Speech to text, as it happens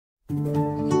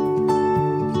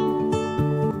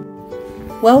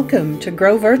Welcome to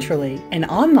Grow Virtually, an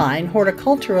online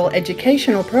horticultural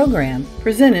educational program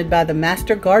presented by the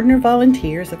Master Gardener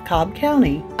Volunteers of Cobb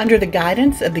County. Under the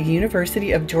guidance of the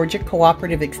University of Georgia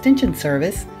Cooperative Extension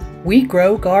Service, we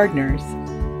grow gardeners.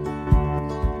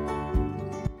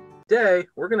 Today,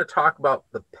 we're going to talk about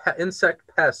the insect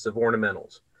pests of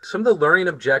ornamentals. Some of the learning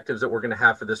objectives that we're going to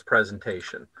have for this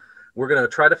presentation. We're going to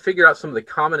try to figure out some of the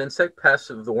common insect pests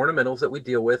of the ornamentals that we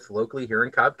deal with locally here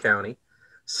in Cobb County,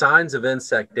 signs of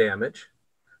insect damage,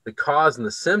 the cause and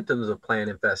the symptoms of plant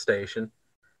infestation,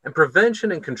 and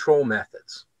prevention and control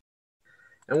methods.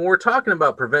 And when we're talking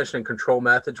about prevention and control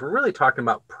methods, we're really talking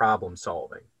about problem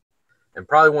solving. And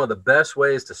probably one of the best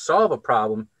ways to solve a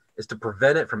problem is to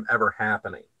prevent it from ever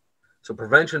happening. So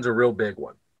prevention's a real big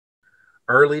one.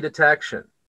 Early detection,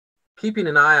 keeping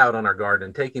an eye out on our garden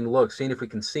and taking a look, seeing if we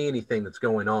can see anything that's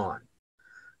going on.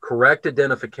 Correct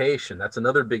identification, that's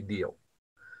another big deal.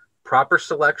 Proper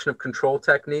selection of control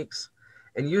techniques,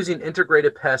 and using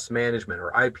integrated pest management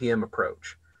or IPM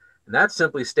approach. And that's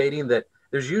simply stating that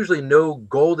there's usually no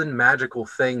golden magical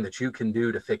thing that you can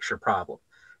do to fix your problem.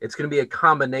 It's going to be a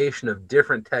combination of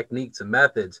different techniques and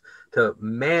methods to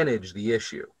manage the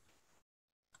issue.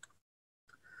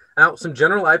 Now, some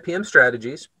general IPM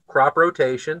strategies, crop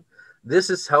rotation.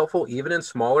 This is helpful even in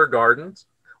smaller gardens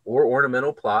or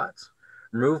ornamental plots.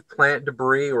 Remove plant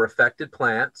debris or affected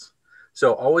plants.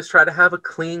 So always try to have a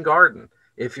clean garden.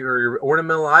 If your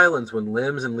ornamental islands, when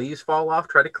limbs and leaves fall off,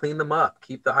 try to clean them up.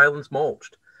 Keep the islands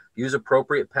mulched. Use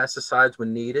appropriate pesticides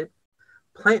when needed.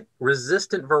 Plant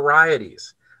resistant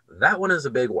varieties. That one is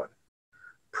a big one.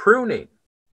 Pruning.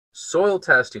 Soil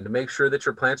testing to make sure that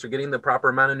your plants are getting the proper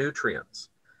amount of nutrients.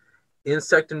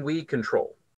 Insect and weed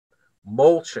control.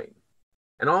 Mulching.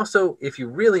 And also, if you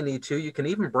really need to, you can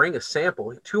even bring a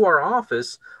sample to our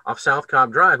office off South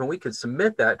Cobb Drive, and we can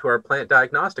submit that to our plant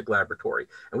diagnostic laboratory,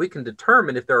 and we can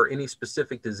determine if there are any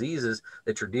specific diseases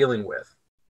that you're dealing with.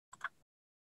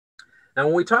 Now,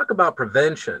 when we talk about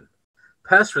prevention,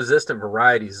 pest-resistant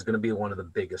varieties is going to be one of the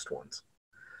biggest ones.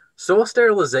 Soil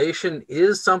sterilization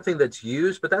is something that's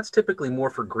used, but that's typically more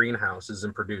for greenhouses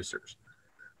and producers.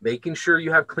 Making sure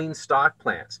you have clean stock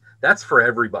plants, that's for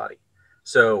everybody.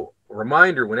 So,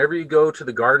 reminder, whenever you go to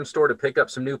the garden store to pick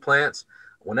up some new plants,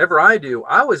 whenever I do,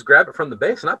 I always grab it from the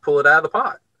base and I pull it out of the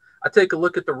pot. I take a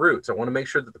look at the roots. I want to make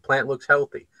sure that the plant looks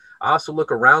healthy. I also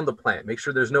look around the plant, make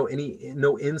sure there's no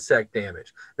insect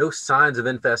damage, no signs of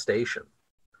infestation.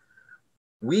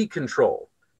 Weed control,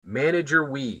 manage your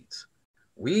weeds.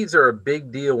 Weeds are a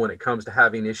big deal when it comes to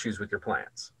having issues with your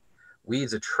plants.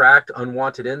 Weeds attract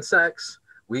unwanted insects.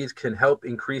 Weeds can help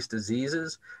increase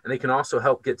diseases, and they can also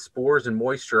help get spores and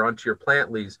moisture onto your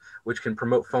plant leaves, which can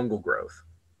promote fungal growth.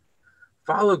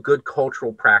 Follow good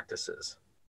cultural practices.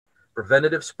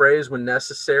 Preventative sprays when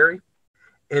necessary,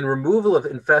 and removal of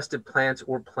infested plants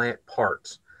or plant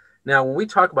parts. Now, when we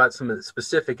talk about some of the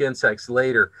specific insects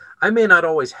later, I may not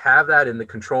always have that in the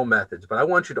control methods, but I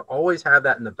want you to always have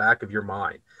that in the back of your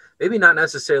mind. Maybe not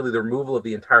necessarily the removal of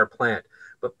the entire plant,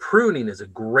 but pruning is a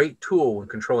great tool when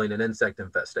controlling an insect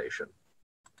infestation.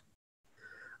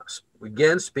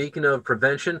 Again, speaking of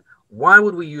prevention, why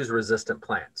would we use resistant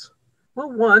plants?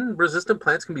 Well, one, resistant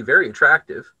plants can be very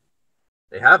attractive.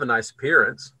 They have a nice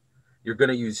appearance. You're going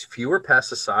to use fewer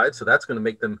pesticides, so that's going to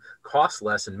make them cost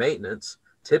less in maintenance.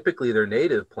 Typically, they're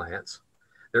native plants.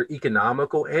 They're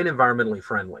economical and environmentally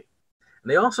friendly.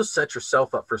 And they also set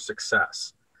yourself up for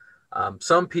success.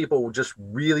 Some people will just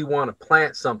really want to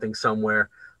plant something somewhere,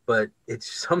 but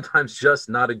it's sometimes just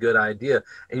not a good idea,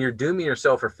 and you're dooming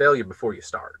yourself for failure before you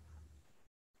start.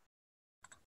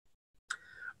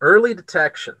 Early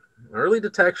detection. Early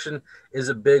detection is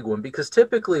a big one because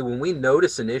typically when we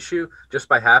notice an issue just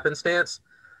by happenstance,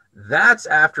 that's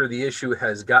after the issue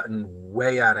has gotten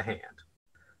way out of hand.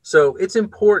 So it's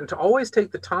important to always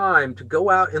take the time to go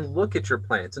out and look at your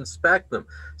plants, inspect them,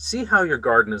 see how your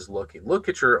garden is looking, look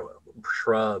at your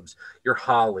shrubs, your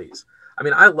hollies. I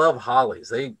mean, I love hollies.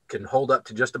 They can hold up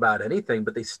to just about anything,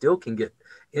 but they still can get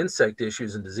insect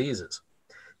issues and diseases.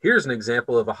 Here's an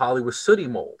example of a holly with sooty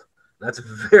mold. That's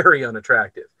very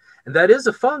unattractive. And that is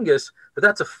a fungus, but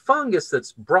that's a fungus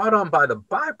that's brought on by the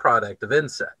byproduct of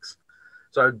insects.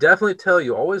 So I would definitely tell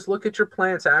you, always look at your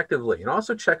plants actively and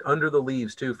also check under the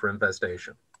leaves too for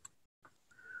infestation.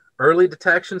 Early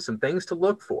detection, some things to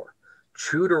look for.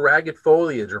 Chewed or ragged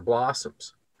foliage or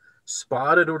blossoms,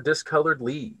 spotted or discolored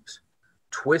leaves,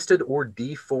 twisted or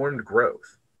deformed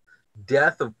growth,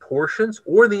 death of portions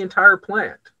or the entire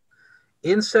plant,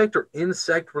 insect or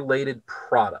insect-related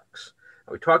products.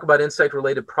 Now, we talk about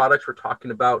insect-related products, we're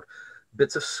talking about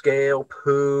bits of scale,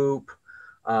 poop,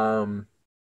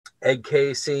 egg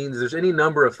casings. There's any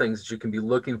number of things that you can be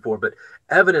looking for, but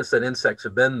evidence that insects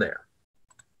have been there.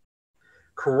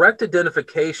 Correct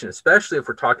identification, especially if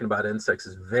we're talking about insects,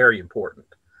 is very important,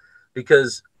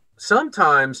 because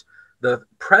sometimes the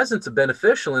presence of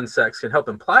beneficial insects can help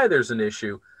imply there's an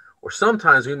issue, or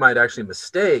sometimes we might actually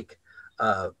mistake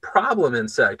a problem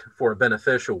insect for a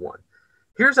beneficial one.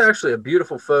 Here's actually a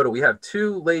beautiful photo. We have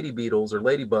two lady beetles or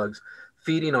ladybugs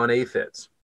feeding on aphids.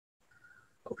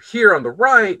 Over here on the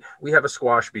right, we have a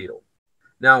squash beetle.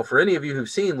 Now, for any of you who've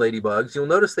seen ladybugs, you'll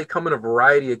notice they come in a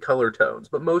variety of color tones,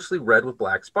 but mostly red with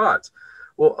black spots.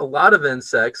 Well, a lot of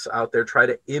insects out there try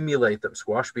to emulate them.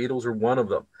 Squash beetles are one of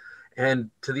them. And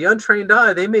to the untrained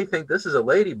eye, they may think this is a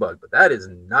ladybug, but that is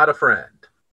not a friend.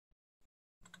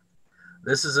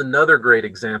 This is another great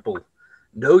example.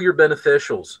 Know your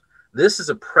beneficials. This is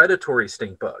a predatory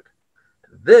stink bug.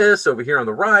 This over here on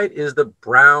the right is the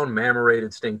brown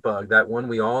marmorated stink bug, that one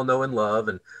we all know and love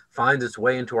and finds its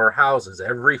way into our houses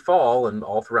every fall and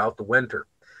all throughout the winter.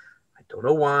 I don't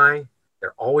know why.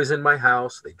 They're always in my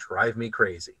house. They drive me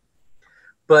crazy.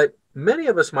 But many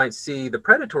of us might see the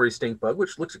predatory stink bug,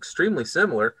 which looks extremely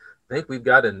similar, think we've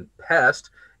got a pest,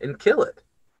 and kill it.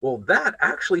 Well, that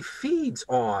actually feeds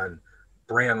on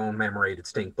brown marmorated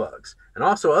stink bugs and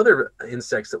also other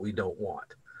insects that we don't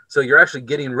want. So you're actually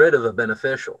getting rid of a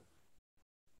beneficial.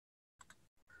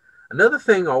 Another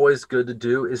thing always good to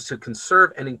do is to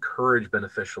conserve and encourage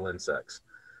beneficial insects.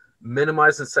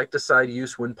 Minimize insecticide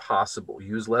use when possible.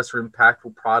 Use lesser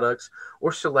impactful products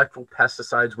or select for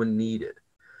pesticides when needed.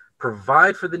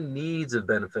 Provide for the needs of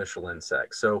beneficial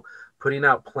insects. So putting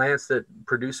out plants that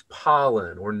produce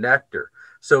pollen or nectar.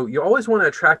 So you always want to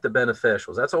attract the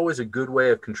beneficials. That's always a good way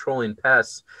of controlling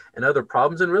pests and other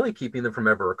problems and really keeping them from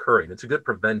ever occurring. It's a good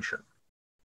prevention.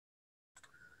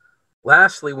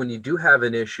 Lastly, when you do have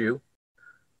an issue,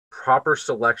 proper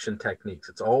selection techniques.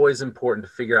 It's always important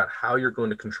to figure out how you're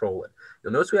going to control it.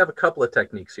 You'll notice we have a couple of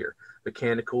techniques here.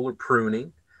 Mechanical or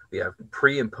pruning. We have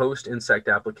pre and post insect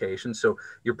application. So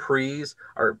your pre's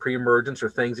are pre-emergence, or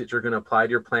things that you're going to apply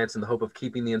to your plants in the hope of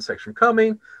keeping the insects from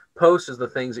coming. Post is the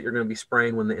things that you're going to be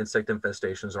spraying when the insect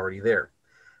infestation is already there.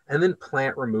 And then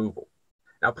plant removal.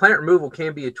 Now, plant removal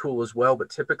can be a tool as well, but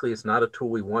typically it's not a tool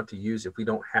we want to use if we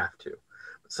don't have to.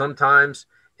 But sometimes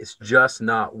it's just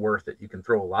not worth it. You can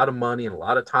throw a lot of money and a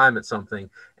lot of time at something,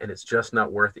 and it's just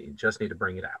not worth it. You just need to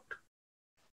bring it out.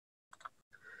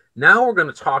 Now we're going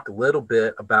to talk a little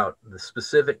bit about the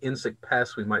specific insect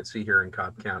pests we might see here in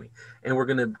Cobb County. And we're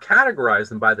going to categorize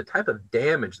them by the type of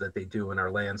damage that they do in our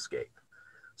landscape.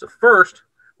 So first,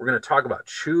 we're going to talk about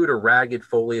chewed or ragged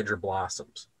foliage or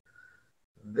blossoms.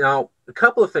 Now, a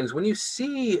couple of things. When you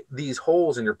see these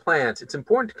holes in your plants, it's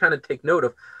important to kind of take note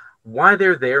of why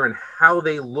they're there and how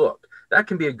they look. That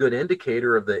can be a good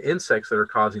indicator of the insects that are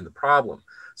causing the problem.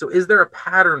 So is there a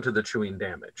pattern to the chewing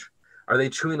damage? Are they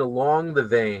chewing along the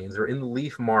veins or in the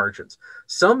leaf margins?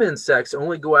 Some insects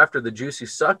only go after the juicy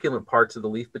succulent parts of the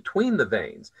leaf between the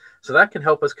veins. So that can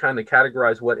help us kind of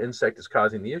categorize what insect is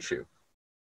causing the issue.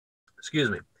 Excuse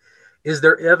me. Is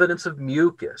there evidence of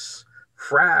mucus,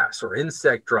 frass, or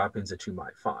insect droppings that you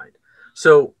might find?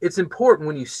 So it's important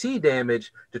when you see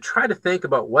damage to try to think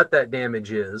about what that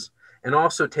damage is and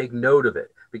also take note of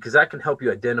it, because that can help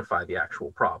you identify the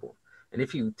actual problem. And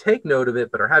if you take note of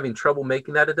it but are having trouble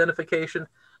making that identification,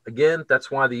 again, that's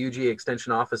why the UGA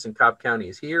Extension office in Cobb County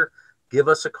is here. Give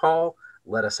us a call.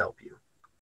 Let us help you.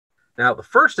 Now, the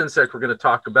first insect we're going to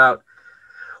talk about,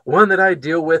 one that I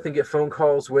deal with and get phone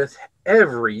calls with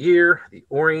every year, the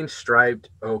orange-striped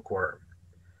oakworm.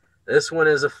 This one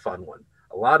is a fun one.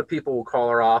 A lot of people will call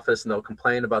our office and they'll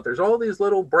complain about there's all these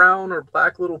little brown or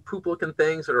black little poop-looking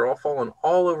things that are all falling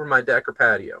all over my deck or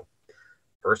patio.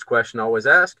 First question I always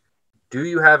ask, do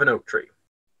you have an oak tree?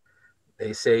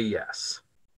 They say yes.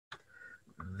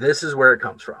 This is where it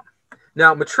comes from.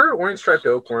 Now, mature orange-striped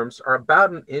oakworms are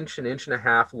about an inch and a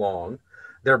half long.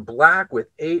 They're black with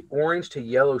 8 orange to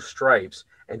yellow stripes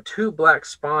and 2 black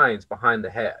spines behind the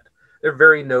head. They're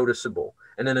very noticeable.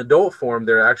 And in adult form,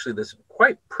 they're actually this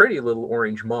quite pretty little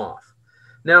orange moth.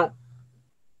 Now,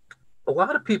 a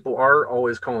lot of people are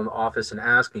always calling the office and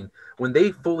asking, when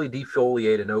they fully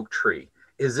defoliate an oak tree,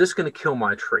 is this going to kill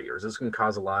my tree, or is this going to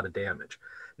cause a lot of damage?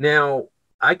 Now,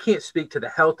 I can't speak to the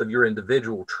health of your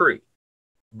individual tree,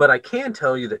 but I can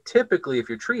tell you that typically if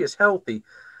your tree is healthy,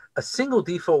 a single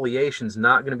defoliation is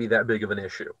not going to be that big of an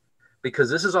issue,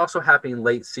 because this is also happening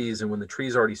late season when the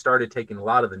tree's already started taking a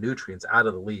lot of the nutrients out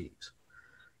of the leaves.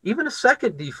 Even a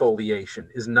second defoliation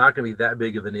is not going to be that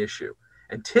big of an issue.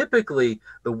 And typically,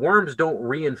 the worms don't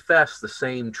reinfest the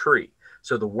same tree.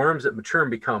 So the worms that mature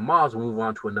and become moths will move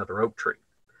on to another oak tree.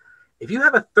 If you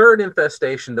have a third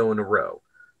infestation, though, in a row,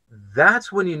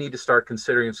 that's when you need to start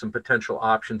considering some potential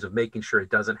options of making sure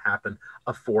it doesn't happen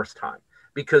a fourth time.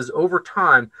 Because over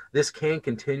time, this can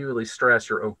continually stress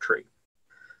your oak tree.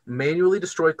 Manually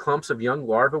destroy clumps of young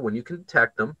larvae when you can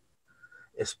detect them,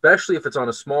 especially if it's on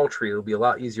a small tree. It'll be a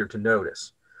lot easier to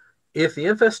notice. If the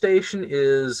infestation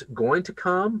is going to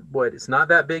come, but it's not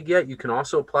that big yet, you can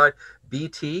also apply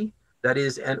BT. That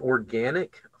is an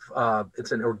organic,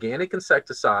 it's an organic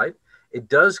insecticide. It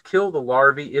does kill the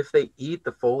larvae if they eat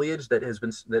the foliage that's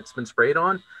been sprayed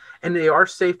on, and they are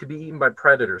safe to be eaten by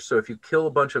predators. So if you kill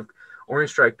a bunch of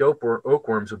orange-striped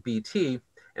oakworms with BT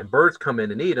and birds come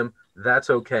in and eat them, that's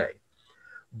okay.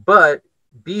 But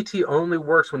BT only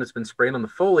works when it's been sprayed on the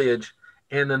foliage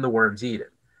and then the worms eat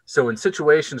it. So in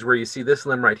situations where you see this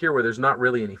limb right here where there's not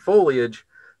really any foliage,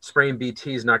 spraying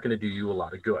BT is not going to do you a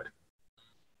lot of good.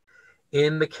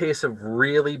 In the case of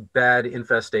really bad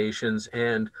infestations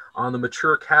and on the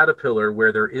mature caterpillar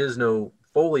where there is no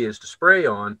foliage to spray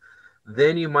on,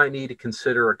 then you might need to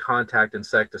consider a contact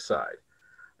insecticide.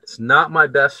 It's not my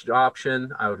best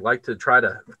option. I would like to try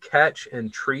to catch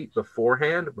and treat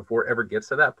beforehand before it ever gets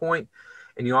to that point.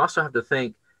 And you also have to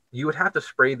think you would have to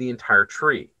spray the entire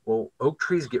tree. Well, oak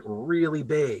trees get really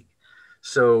big.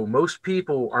 So most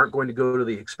people aren't going to go to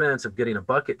the expense of getting a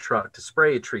bucket truck to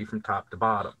spray a tree from top to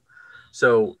bottom.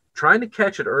 So trying to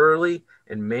catch it early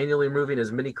and manually removing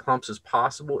as many clumps as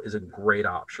possible is a great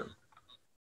option.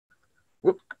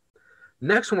 Whoop.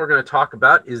 Next one we're going to talk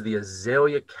about is the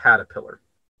azalea caterpillar.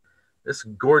 This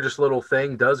gorgeous little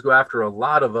thing does go after a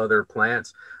lot of other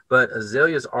plants, but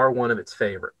azaleas are one of its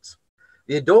favorites.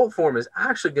 The adult form is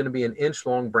actually going to be an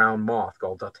inch-long brown moth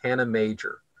called Daltana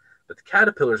major, but the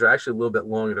caterpillars are actually a little bit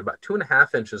longer. They're about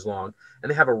 2.5 inches long, and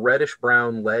they have a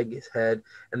reddish-brown leg, head,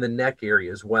 and the neck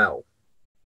area as well.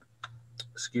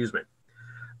 Excuse me.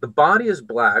 The body is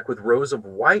black with rows of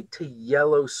white to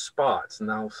yellow spots.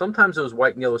 Now, sometimes those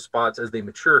white and yellow spots, as they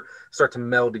mature, start to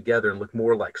meld together and look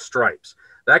more like stripes.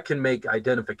 That can make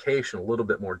identification a little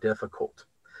bit more difficult.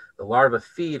 The larvae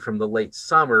feed from the late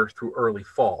summer through early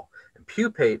fall and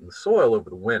pupate in the soil over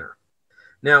the winter.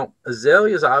 Now,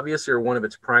 azaleas obviously are one of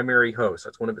its primary hosts.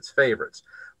 That's one of its favorites.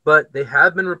 But they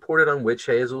have been reported on witch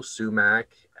hazel, sumac,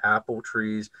 apple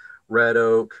trees, red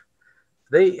oak.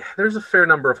 There's a fair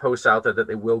number of hosts out there that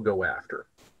they will go after.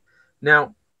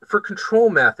 Now, for control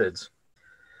methods,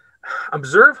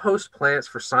 observe host plants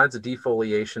for signs of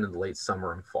defoliation in the late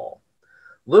summer and fall.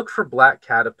 Look for black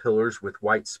caterpillars with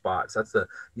white spots. That's the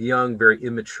young, very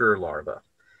immature larvae.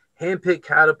 Handpick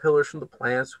caterpillars from the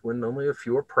plants when only a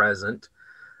few are present.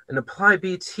 And apply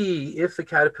BT if the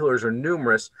caterpillars are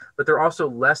numerous, but they're also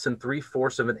less than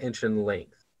 3/4 of an inch in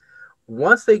length.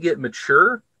 Once they get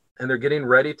mature and they're getting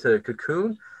ready to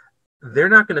cocoon, they're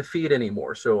not going to feed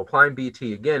anymore. So applying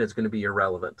BT again is going to be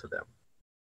irrelevant to them.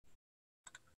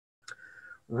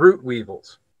 Root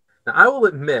weevils. Now, I will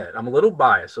admit, I'm a little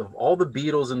biased. Of all the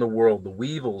beetles in the world, the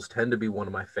weevils tend to be one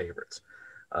of my favorites.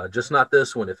 Just not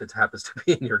this one if it happens to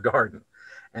be in your garden.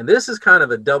 And this is kind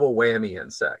of a double whammy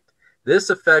insect.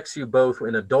 This affects you both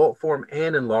in adult form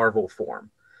and in larval form.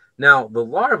 Now, the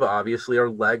larvae obviously are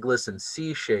legless and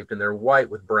C-shaped, and they're white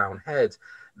with brown heads.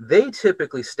 They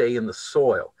typically stay in the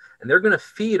soil, and they're going to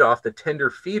feed off the tender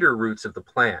feeder roots of the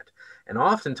plant. And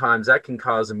oftentimes that can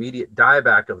cause immediate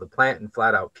dieback of the plant and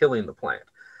flat out killing the plant.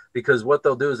 Because what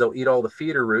they'll do is they'll eat all the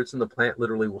feeder roots and the plant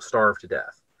literally will starve to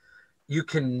death. You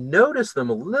can notice them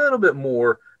a little bit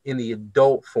more in the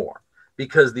adult form,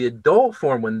 because the adult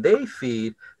form, when they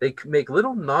feed, they make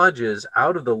little nodges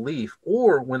out of the leaf,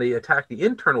 or when they attack the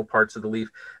internal parts of the leaf,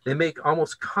 they make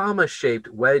almost comma-shaped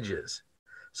wedges.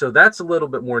 So that's a little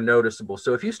bit more noticeable.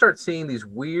 So if you start seeing these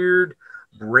weird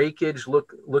breakage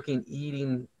looking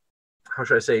eating, how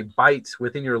should I say, bites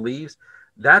within your leaves,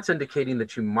 that's indicating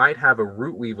that you might have a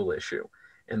root weevil issue.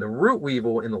 And the root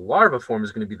weevil in the larva form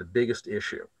is going to be the biggest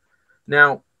issue.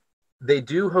 Now, they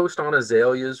do host on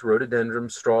azaleas,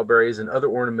 rhododendrons, strawberries, and other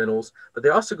ornamentals, but they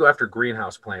also go after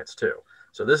greenhouse plants too.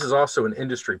 So this is also an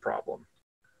industry problem.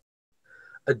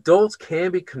 Adults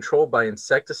can be controlled by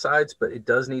insecticides, but it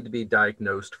does need to be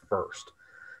diagnosed first.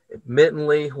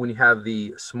 Admittedly, when you have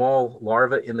the small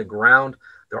larvae in the ground,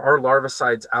 there are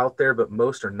larvicides out there, but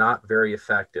most are not very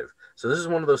effective. So this is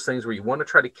one of those things where you want to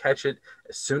try to catch it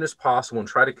as soon as possible and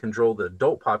try to control the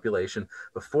adult population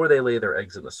before they lay their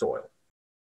eggs in the soil.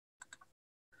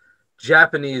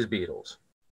 Japanese beetles.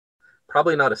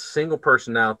 Probably not a single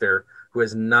person out there who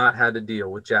has not had to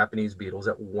deal with Japanese beetles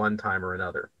at one time or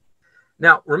another.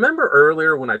 Now, remember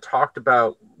earlier when I talked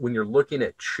about when you're looking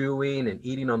at chewing and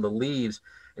eating on the leaves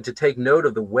and to take note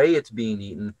of the way it's being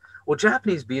eaten? Well,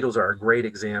 Japanese beetles are a great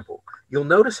example. you'll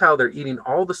notice how they're eating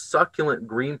all the succulent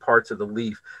green parts of the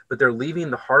leaf, but they're leaving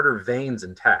the harder veins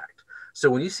intact. So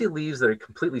when you see leaves that are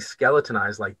completely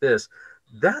skeletonized like this,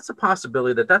 that's a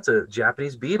possibility that that's a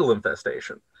Japanese beetle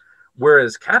infestation.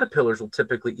 Whereas caterpillars will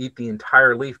typically eat the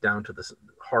entire leaf down to the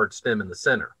hard stem in the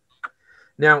center.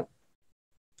 Now,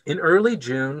 in early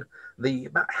June, the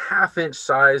about half-inch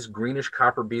size greenish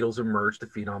copper beetles emerge to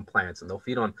feed on plants, and they'll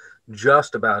feed on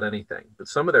just about anything. But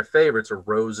some of their favorites are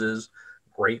roses,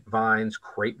 grapevines,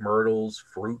 crepe myrtles,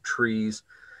 fruit trees.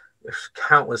 There's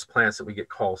countless plants that we get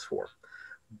calls for.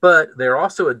 But they're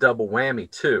also a double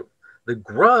whammy too. The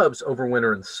grubs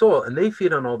overwinter in the soil, and they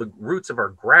feed on all the roots of our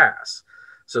grass.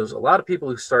 So there's a lot of people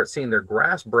who start seeing their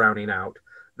grass browning out.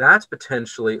 That's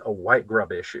potentially a white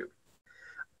grub issue.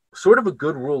 Sort of a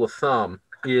good rule of thumb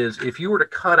is if you were to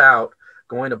cut out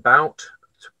going about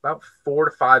 4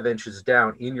 to 5 inches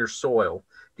down in your soil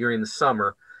during the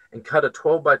summer and cut a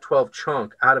 12 by 12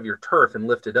 chunk out of your turf and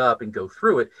lift it up and go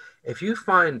through it, if you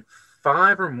find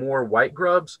 5 or more white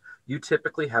grubs, you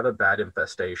typically have a bad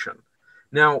infestation.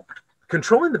 Now,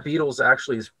 controlling the beetles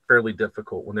actually is fairly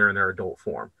difficult when they're in their adult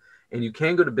form. And you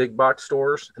can go to big box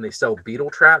stores and they sell beetle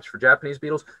traps for Japanese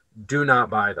beetles. Do not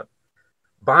buy them.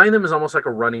 Buying them is almost like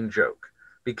a running joke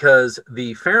because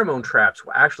the pheromone traps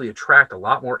will actually attract a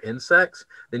lot more insects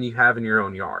than you have in your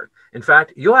own yard. In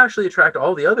fact, you'll actually attract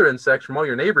all the other insects from all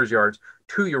your neighbors' yards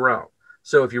to your own.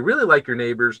 So if you really like your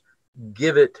neighbors,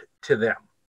 give it to them.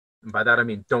 And by that, I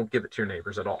mean, don't give it to your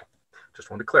neighbors at all.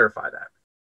 Just want to clarify that.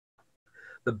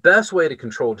 The best way to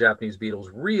control Japanese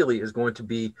beetles really is going to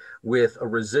be with a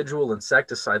residual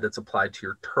insecticide that's applied to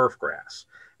your turf grass.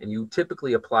 And you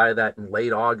typically apply that in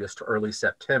late August to early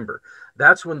September.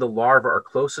 That's when the larvae are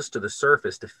closest to the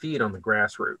surface to feed on the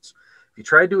grass roots. If you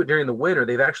try to do it during the winter,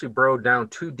 they've actually burrowed down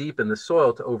too deep in the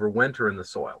soil to overwinter in the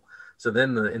soil. So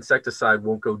then the insecticide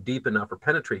won't go deep enough or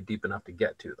penetrate deep enough to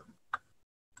get to them.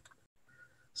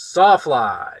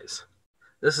 Sawflies.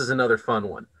 This is another fun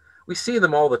one. We see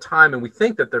them all the time and we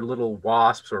think that they're little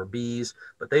wasps or bees,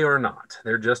 but they are not.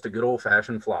 They're just a good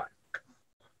old-fashioned fly.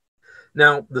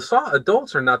 Now, the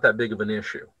adults are not that big of an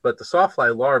issue, but the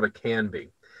sawfly larvae can be.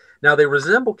 Now, they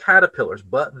resemble caterpillars,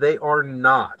 but they are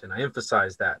not, and I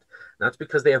emphasize that. And that's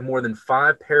because they have more than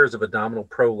 5 pairs of abdominal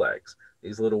prolegs,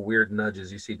 these little weird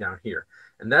nudges you see down here.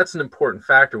 And that's an important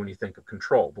factor when you think of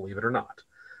control, believe it or not.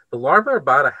 The larvae are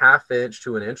about a ½ inch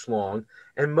to an inch long,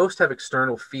 and most have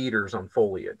external feeders on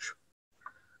foliage.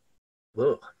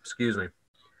 Ugh, excuse me.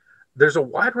 There's a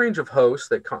wide range of hosts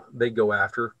that they go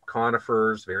after: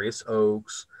 conifers, various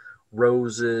oaks,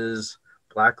 roses,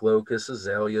 black locust,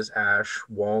 azaleas, ash,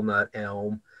 walnut,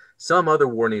 elm, some other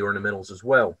warty ornamentals as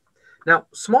well. Now,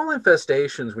 small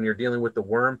infestations, when you're dealing with the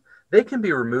worm, they can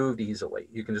be removed easily.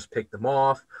 You can just pick them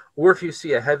off, or if you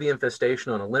see a heavy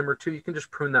infestation on a limb or two, you can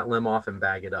just prune that limb off and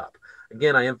bag it up.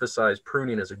 Again, I emphasize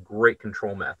pruning is a great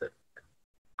control method.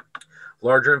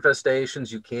 Larger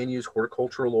infestations, you can use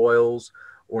horticultural oils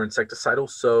or insecticidal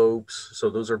soaps. So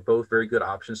those are both very good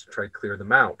options to try to clear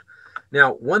them out.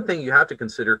 Now, one thing you have to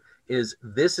consider is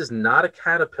this is not a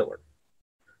caterpillar.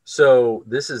 So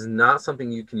this is not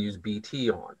something you can use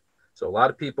BT on. So a lot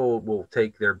of people will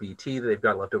take their BT that they've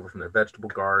got left over from their vegetable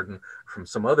garden, from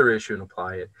some other issue, and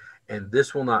apply it. And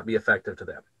this will not be effective to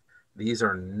them. These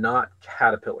are not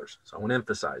caterpillars. So I want to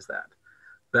emphasize that.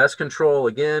 Best control,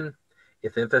 again,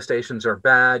 if infestations are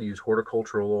bad, use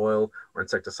horticultural oil or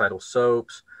insecticidal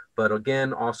soaps. But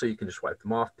again, also you can just wipe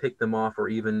them off, pick them off, or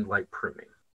even light pruning.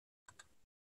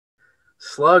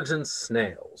 Slugs and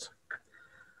snails.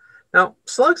 Now,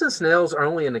 slugs and snails are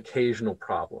only an occasional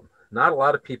problem. Not a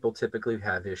lot of people typically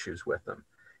have issues with them.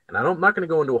 And I'm not going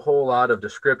to go into a whole lot of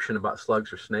description about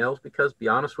slugs or snails because, to be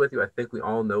honest with you, I think we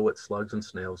all know what slugs and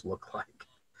snails look like.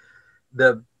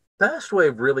 The best way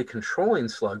of really controlling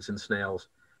slugs and snails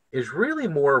is really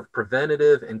more of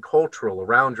preventative and cultural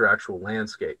around your actual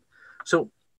landscape.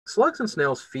 So slugs and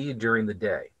snails feed during the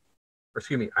day. Or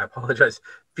excuse me, I apologize,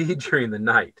 feed during the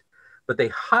night. But they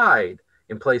hide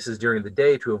in places during the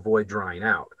day to avoid drying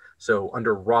out. So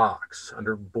under rocks,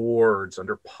 under boards,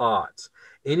 under pots,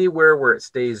 anywhere where it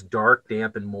stays dark,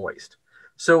 damp, and moist.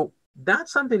 So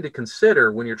that's something to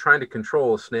consider when you're trying to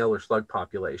control a snail or slug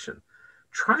population.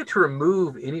 Try to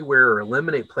remove anywhere or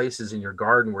eliminate places in your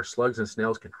garden where slugs and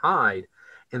snails can hide,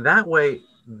 and that way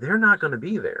they're not going to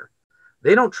be there.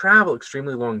 They don't travel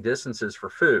extremely long distances for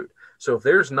food. So if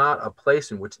there's not a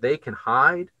place in which they can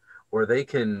hide or they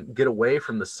can get away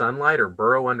from the sunlight or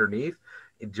burrow underneath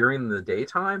during the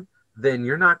daytime, then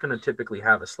you're not going to typically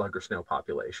have a slug or snail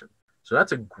population. So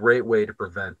that's a great way to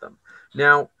prevent them.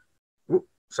 Now,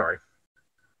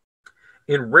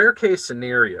 in rare case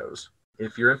scenarios,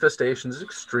 If your infestation is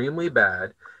extremely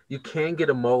bad, you can get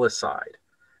a mullicide.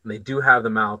 And they do have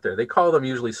them out there. They call them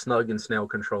usually slug and snail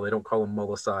control. They don't call them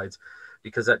mullicides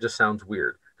because that just sounds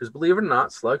weird. Because believe it or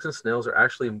not, slugs and snails are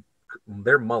actually,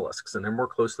 they're mollusks, and they're more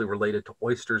closely related to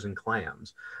oysters and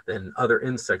clams than other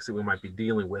insects that we might be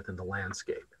dealing with in the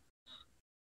landscape.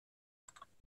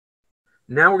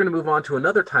 Now we're going to move on to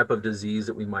another type of disease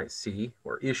that we might see,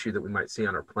 or issue that we might see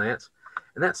on our plants,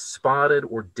 and that's spotted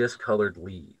or discolored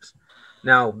leaves.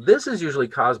 Now, this is usually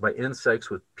caused by insects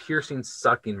with piercing,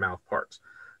 sucking mouth parts.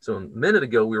 So a minute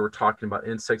ago, we were talking about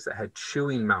insects that had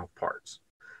chewing mouth parts.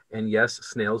 And yes,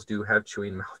 snails do have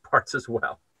chewing mouth parts as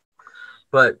well.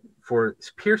 But for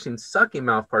piercing, sucking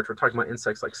mouth parts, we're talking about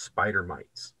insects like spider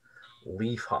mites,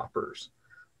 leaf hoppers,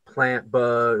 plant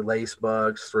bug, lace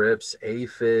bugs, thrips,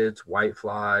 aphids,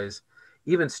 whiteflies.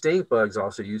 Even stink bugs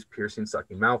also use piercing,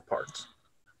 sucking mouth parts.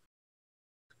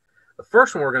 The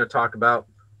first one we're going to talk about,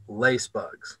 lace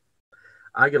bugs.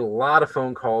 I get a lot of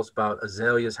phone calls about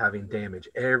azaleas having damage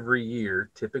every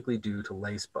year, typically due to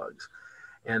lace bugs.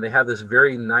 And they have this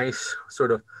very nice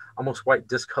sort of almost white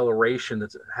discoloration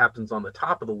that happens on the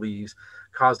top of the leaves,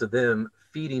 caused of them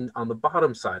feeding on the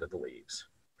bottom side of the leaves.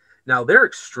 Now, they're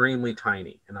extremely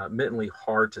tiny and admittedly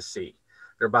hard to see.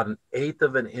 They're about 1/8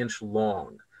 of an inch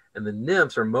long, and the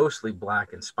nymphs are mostly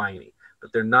black and spiny,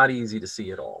 but they're not easy to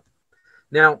see at all.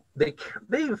 Now, they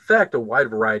affect a wide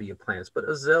variety of plants, but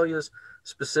azaleas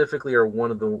specifically are one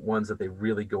of the ones that they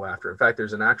really go after. In fact,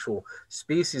 there's an actual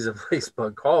species of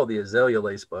lacebug called the azalea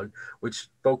lacebug, which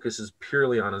focuses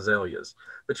purely on azaleas.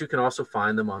 But you can also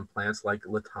find them on plants like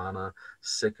lantana,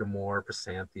 sycamore,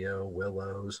 chrysanthemum,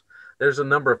 willows. There's a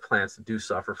number of plants that do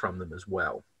suffer from them as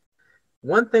well.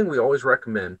 One thing we always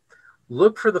recommend,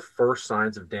 look for the first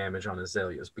signs of damage on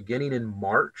azaleas, beginning in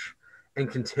March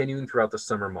and continuing throughout the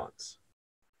summer months.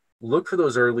 Look for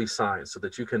those early signs so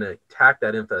that you can attack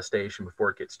that infestation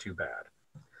before it gets too bad.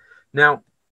 Now,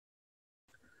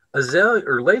 azalea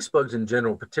or lace bugs in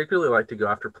general particularly like to go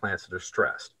after plants that are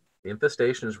stressed. The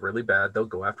infestation is really bad. They'll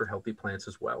go after healthy plants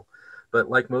as well. But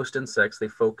like most insects, they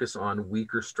focus on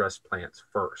weaker stressed plants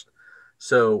first.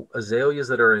 So azaleas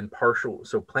that are in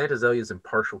plant azaleas in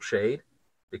partial shade,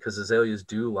 because azaleas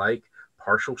do like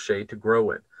partial shade to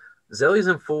grow in. Azaleas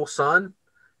in full sun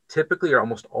typically are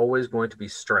almost always going to be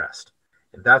stressed,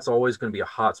 and that's always going to be a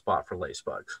hot spot for lace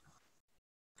bugs.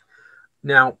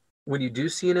 Now, when you do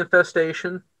see an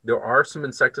infestation, there are some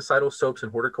insecticidal soaps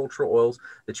and horticultural oils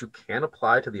that you can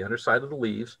apply to the underside of the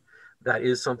leaves. That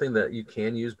is something that you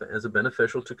can use as a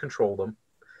beneficial to control them.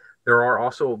 There are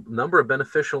also a number of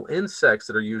beneficial insects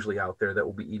that are usually out there that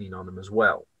will be eating on them as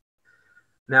well.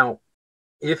 Now,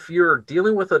 if you're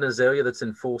dealing with an azalea that's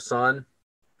in full sun,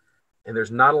 and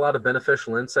there's not a lot of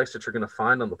beneficial insects that you're going to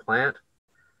find on the plant,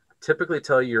 I typically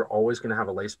tell you you're always going to have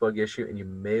a lace bug issue, and you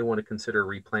may want to consider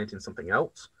replanting something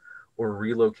else or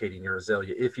relocating your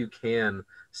azalea if you can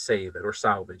save it or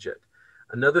salvage it.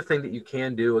 Another thing that you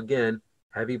can do, again,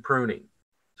 heavy pruning.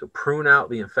 So prune out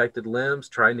the infected limbs,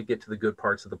 trying to get to the good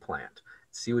parts of the plant.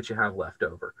 See what you have left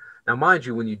over. Now, mind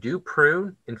you, when you do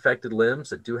prune infected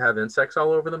limbs that do have insects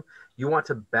all over them, you want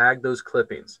to bag those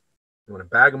clippings. You want to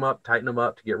bag them up, tighten them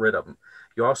up to get rid of them.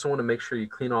 You also want to make sure you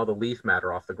clean all the leaf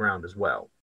matter off the ground as well.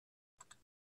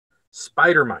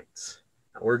 Spider mites.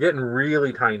 Now, we're getting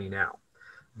really tiny now.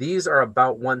 These are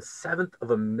about 1/7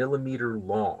 of a millimeter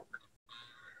long.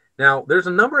 Now, there's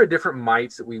a number of different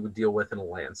mites that we would deal with in a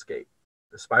landscape.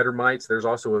 The spider mites, there's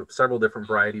also several different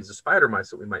varieties of spider mites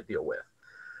that we might deal with.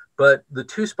 But the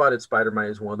two-spotted spider mite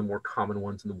is one of the more common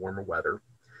ones in the warmer weather.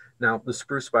 Now, the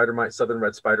spruce spider mite, southern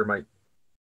red spider mite,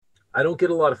 I don't get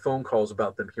a lot of phone calls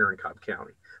about them here in Cobb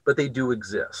County, but they do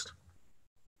exist.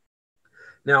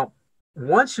 Now,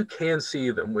 once you can see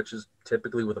them, which is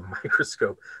typically with a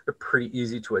microscope, they're pretty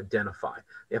easy to identify.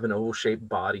 They have an oval-shaped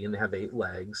body and they have 8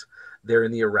 legs. They're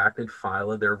in the arachnid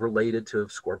phyla. They're related to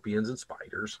scorpions and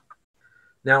spiders.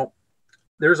 Now,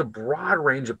 there's a broad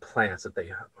range of plants that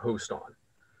they host on.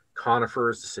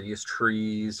 Conifers, deciduous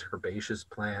trees, herbaceous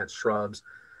plants, shrubs.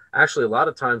 Actually, a lot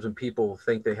of times when people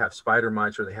think they have spider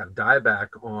mites or they have dieback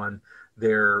on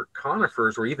their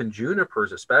conifers or even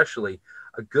junipers especially,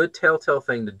 a good telltale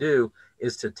thing to do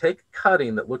is to take a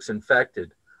cutting that looks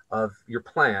infected of your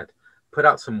plant, put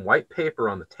out some white paper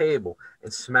on the table,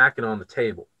 and smack it on the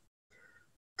table.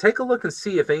 Take a look and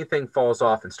see if anything falls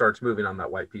off and starts moving on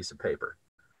that white piece of paper.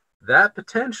 That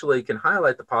potentially can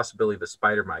highlight the possibility of a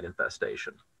spider mite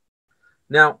infestation.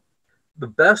 Now, the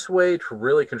best way to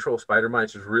really control spider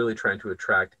mites is really trying to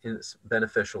attract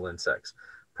beneficial insects.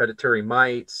 Predatory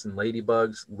mites and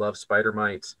ladybugs love spider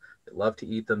mites. They love to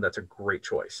eat them. That's a great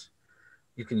choice.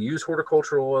 You can use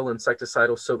horticultural oil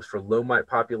insecticidal soaps for low mite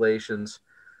populations.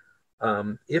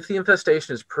 If the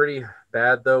infestation is pretty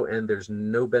bad, though, and there's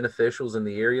no beneficials in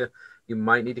the area, you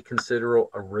might need to consider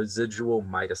a residual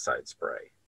miticide spray,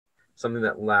 something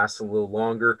that lasts a little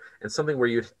longer, and something where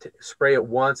you spray it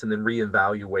once and then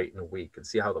reevaluate in a week and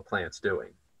see how the plant's doing.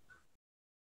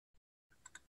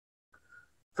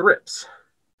 Thrips.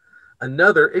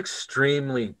 Another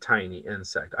extremely tiny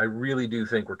insect. I really do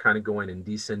think we're kind of going in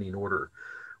descending order.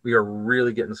 We are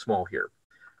really getting small here.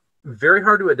 Very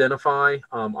hard to identify.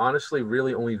 Honestly,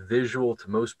 really only visual to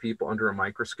most people under a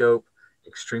microscope.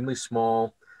 Extremely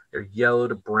small. They're yellow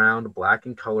to brown to black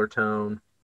in color tone.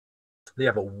 They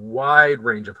have a wide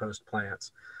range of host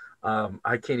plants.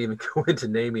 I can't even go into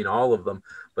naming all of them,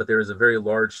 but there is a very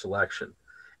large selection.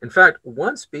 In fact,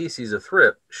 one species of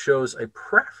thrip shows a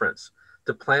preference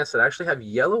to plants that actually have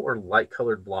yellow or light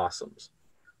colored blossoms.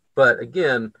 But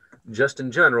again, just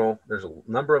in general, there's a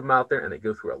number of them out there and they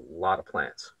go through a lot of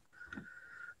plants.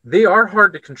 They are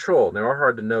hard to control. They are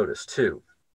hard to notice too.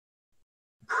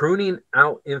 Pruning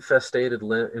out infestated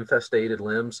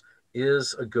limbs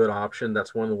is a good option.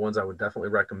 That's one of the ones I would definitely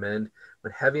recommend.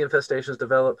 When heavy infestations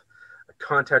develop, a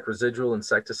contact residual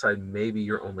insecticide may be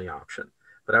your only option.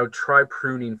 But I would try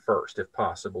pruning first if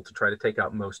possible to try to take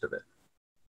out most of it.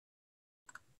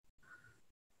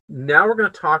 Now we're going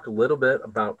to talk a little bit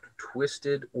about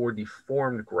twisted or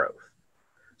deformed growth.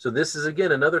 So this is,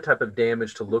 again, another type of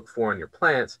damage to look for on your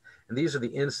plants, and these are the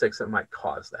insects that might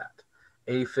cause that.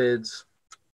 Aphids,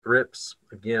 thrips,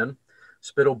 again,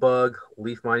 spittlebug,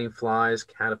 leaf mining flies,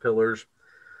 caterpillars,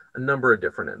 a number of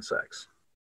different insects.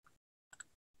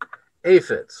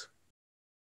 Aphids.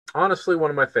 Honestly, one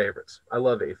of my favorites. I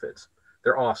love aphids.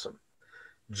 They're awesome.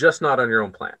 Just not on your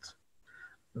own plants.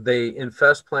 They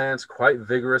infest plants quite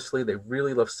vigorously. They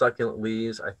really love succulent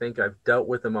leaves. I think I've dealt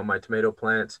with them on my tomato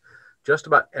plants just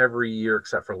about every year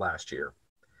except for last year.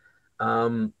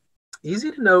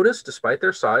 Easy to notice despite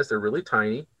their size. They're really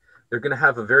tiny. They're going to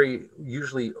have a very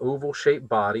usually oval-shaped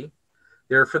body.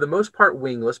 They're for the most part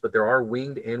wingless, but there are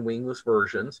winged and wingless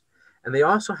versions. And they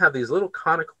also have these little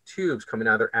conical tubes coming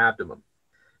out of their abdomen.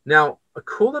 Now, a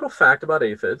cool little fact about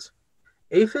aphids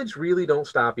really don't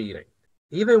stop eating.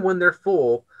 Even when they're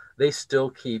full, they still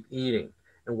keep eating.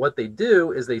 And what they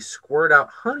do is they squirt out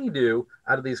honeydew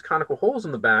out of these conical holes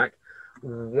in the back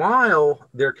while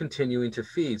they're continuing to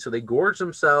feed. So they gorge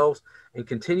themselves and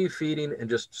continue feeding and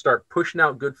just start pushing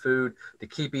out good food to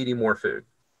keep eating more food.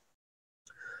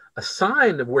 A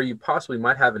sign of where you possibly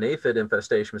might have an aphid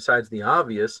infestation, besides the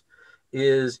obvious,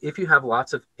 is if you have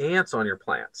lots of ants on your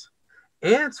plants.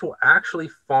 Ants will actually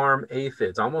farm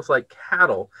aphids, almost like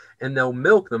cattle, and they'll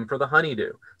milk them for the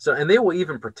honeydew. So, and they will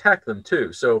even protect them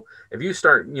too. So if you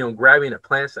start, grabbing at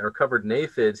plants that are covered in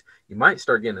aphids, you might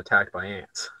start getting attacked by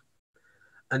ants.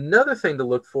 Another thing to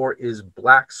look for is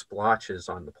black splotches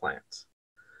on the plants.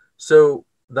 So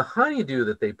the honeydew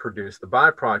that they produce, the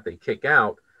byproduct they kick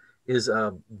out, is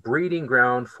a breeding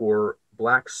ground for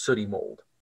black sooty mold.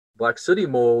 Black sooty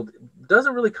mold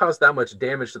doesn't really cause that much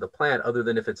damage to the plant other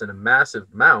than if it's in a massive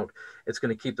amount, it's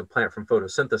going to keep the plant from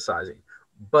photosynthesizing.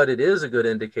 But it is a good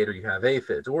indicator you have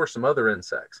aphids or some other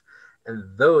insects,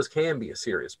 and those can be a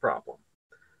serious problem.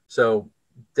 So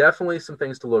definitely some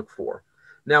things to look for.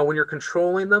 Now, when you're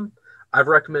controlling them, I've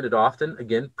recommended often,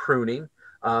 again, pruning.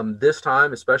 This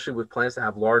time, especially with plants that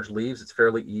have large leaves, it's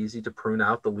fairly easy to prune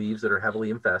out the leaves that are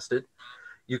heavily infested.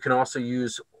 You can also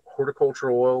use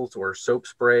horticultural oils or soap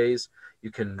sprays. You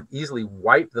can easily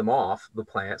wipe them off the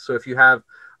plant. So if you have,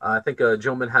 I think a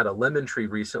gentleman had a lemon tree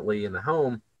recently in the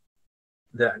home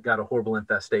that got a horrible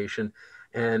infestation,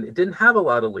 and it didn't have a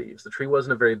lot of leaves. The tree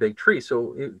wasn't a very big tree.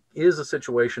 So it is a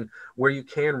situation where you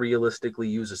can realistically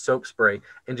use a soap spray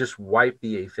and just wipe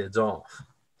the aphids off.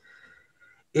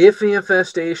 If the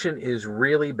infestation is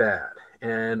really bad,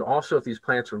 and also if these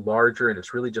plants are larger and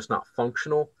it's really just not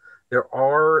functional, there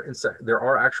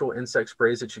are actual insect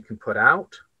sprays that you can put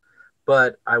out,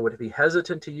 but I would be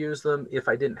hesitant to use them if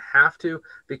I didn't have to,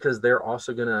 because they're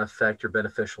also going to affect your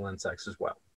beneficial insects as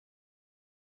well.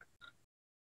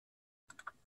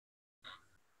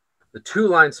 The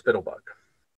two-line spittlebug.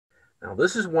 Now,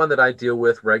 this is one that I deal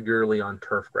with regularly on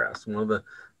turf grass. One of the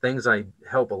things I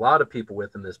help a lot of people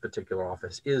with in this particular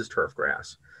office is turf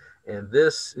grass. And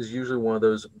this is usually one of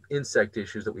those insect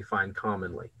issues that we find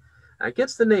commonly. Now, it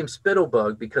gets the name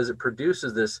spittlebug because it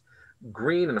produces this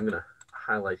green, and I'm going to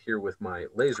highlight here with my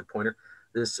laser pointer,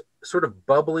 this sort of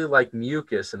bubbly like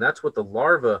mucus, and that's what the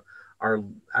larvae are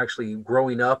actually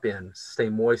growing up in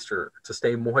to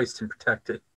stay moist and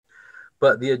protected.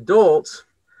 But the adults,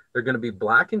 they're going to be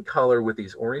black in color with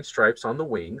these orange stripes on the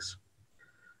wings.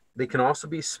 They can also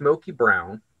be smoky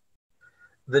brown.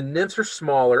 The nymphs are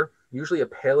smaller, usually a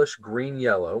palish green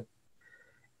yellow,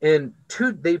 and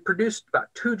they produce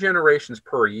about 2 generations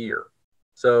per year.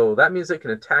 So that means they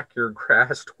can attack your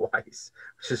grass twice,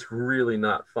 which is really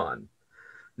not fun.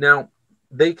 Now,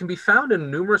 they can be found in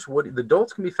numerous the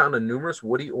adults can be found in numerous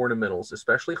woody ornamentals,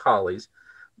 especially hollies,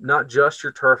 not just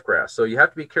your turf grass. So you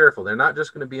have to be careful. They're not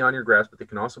just going to be on your grass, but they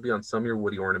can also be on some of your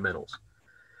woody ornamentals.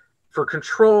 For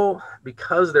control,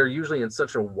 because they're usually in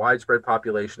such a widespread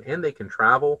population and they can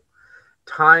travel,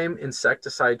 time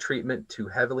insecticide treatment to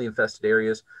heavily infested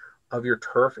areas of your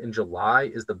turf in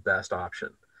July is the best option.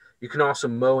 You can also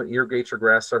mow and irrigate your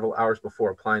grass several hours before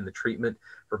applying the treatment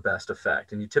for best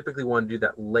effect. And you typically want to do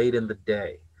that late in the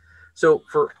day. So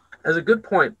as a good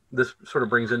point, this sort of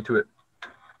brings into it,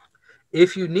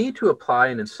 if you need to apply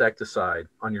an insecticide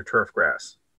on your turf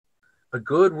grass, a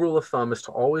good rule of thumb is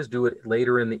to always do it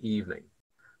later in the evening.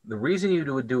 The reason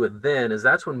you would do it then is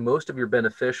that's when most of your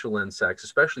beneficial insects,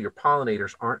 especially your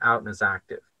pollinators, aren't out and as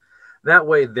active. That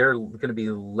way, they're going to be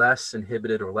less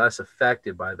inhibited or less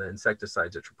affected by the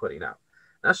insecticides that you're putting out.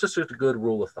 That's just a good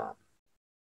rule of thumb.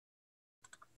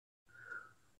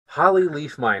 Holly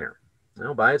leaf miner.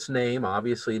 Now, by its name,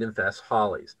 obviously it infests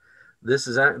hollies.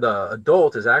 The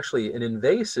adult is actually an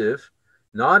invasive,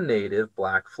 non-native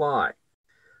black fly.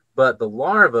 But the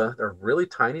larvae are really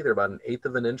tiny. They're about 1/8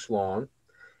 of an inch long.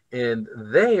 And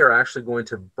they are actually going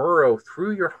to burrow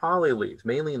through your holly leaves,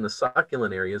 mainly in the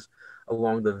succulent areas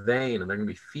along the vein, and they're going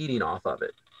to be feeding off of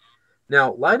it.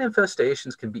 Now, light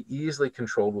infestations can be easily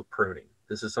controlled with pruning.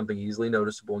 This is something easily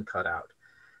noticeable and cut out.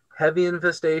 Heavy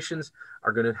infestations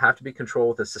are going to have to be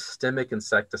controlled with a systemic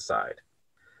insecticide.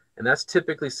 And that's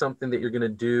typically something that you're going to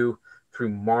do through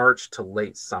March to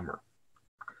late summer.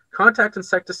 Contact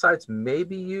insecticides may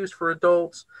be used for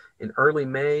adults in early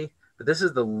May, but this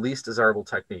is the least desirable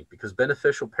technique because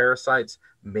beneficial parasites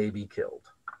may be killed.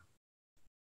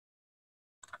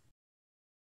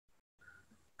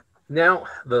 Now,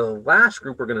 the last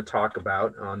group we're going to talk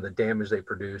about on the damage they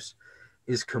produce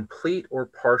is complete or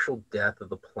partial death of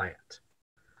the plant.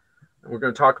 And we're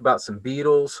going to talk about some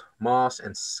beetles, moss,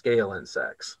 and scale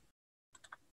insects.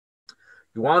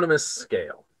 Euonymus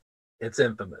scale. It's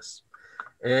infamous.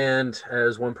 And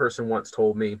as one person once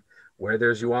told me, where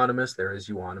there's euonymus, there is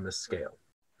euonymus scale.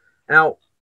 Now,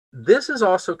 this is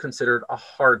also considered a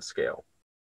hard scale.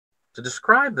 To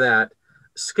describe that,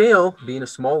 scale being a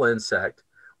small insect,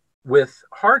 with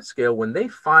hard scale, when they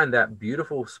find that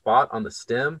beautiful spot on the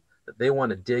stem that they want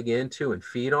to dig into and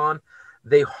feed on,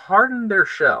 they harden their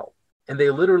shell and they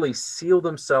literally seal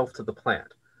themselves to the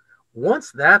plant.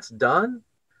 Once that's done,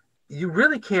 you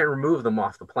really can't remove them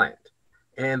off the plant.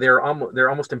 And they're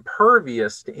almost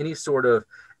impervious to any sort of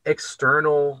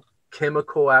external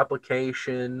chemical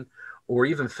application or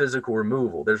even physical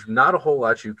removal. There's not a whole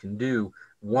lot you can do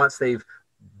once they've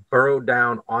burrowed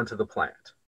down onto the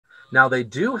plant. Now, they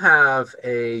do have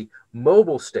a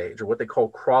mobile stage, or what they call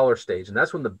crawler stage, and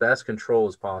that's when the best control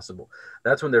is possible.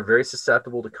 That's when they're very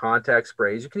susceptible to contact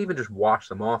sprays. You can even just wash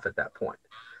them off at that point.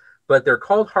 But they're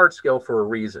called hard scale for a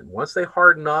reason. Once they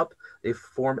harden up, they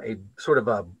form a sort of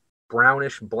a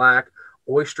brownish black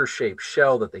oyster-shaped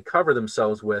shell that they cover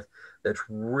themselves with that's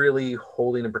really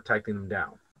holding and protecting them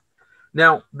down.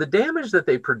 Now, the damage that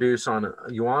they produce on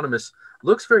euonymus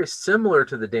looks very similar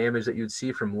to the damage that you'd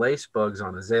see from lace bugs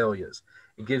on azaleas.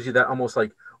 It gives you that almost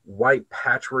like white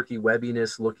patchworky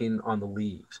webbiness looking on the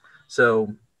leaves.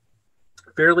 So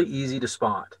fairly easy to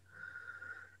spot.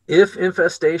 If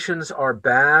infestations are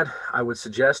bad, I would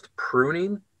suggest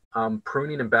pruning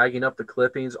and bagging up the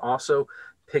clippings. Also,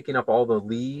 picking up all the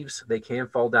leaves. They can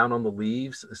fall down on the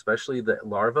leaves, especially the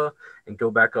larvae, and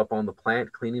go back up on the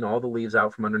plant, cleaning all the leaves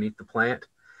out from underneath the plant.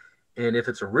 And if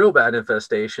it's a real bad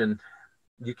infestation,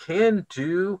 you can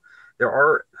do, there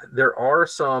are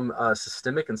some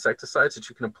systemic insecticides that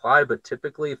you can apply, but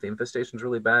typically if the infestation is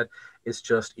really bad, it's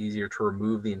just easier to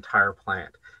remove the entire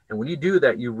plant. And when you do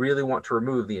that, you really want to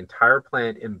remove the entire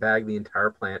plant and bag the entire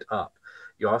plant up.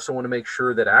 You also want to make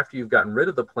sure that after you've gotten rid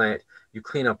of the plant, you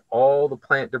clean up all the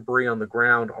plant debris on the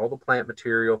ground, all the plant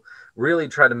material, really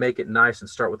try to make it nice and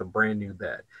start with a brand new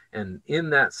bed. And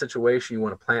in that situation, you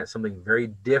want to plant something very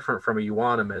different from a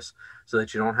euonymus so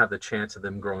that you don't have the chance of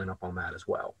them growing up on that as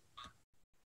well.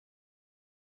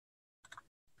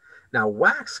 Now,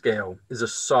 wax scale is a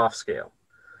soft scale.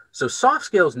 So soft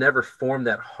scales never form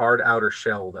that hard outer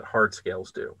shell that hard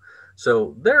scales do.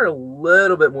 So they're a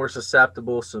little bit more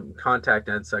susceptible to some contact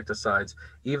insecticides,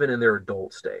 even in their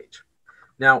adult stage.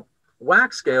 Now,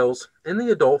 Wax scales in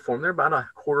the adult form, they're about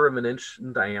 1/4 of an inch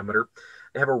in diameter.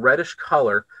 They have a reddish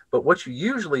color, but what you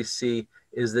usually see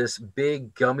is this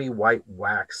big gummy white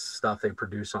wax stuff they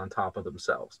produce on top of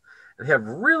themselves. And they have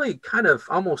really kind of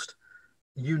almost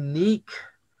unique,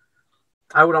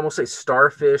 I would almost say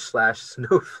starfish /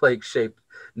 snowflake shaped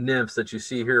nymphs that you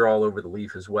see here all over the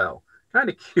leaf as well. Kind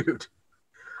of cute.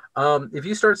 If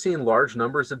you start seeing large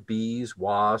numbers of bees,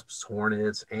 wasps,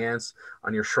 hornets, ants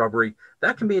on your shrubbery,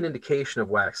 that can be an indication of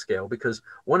wax scale, because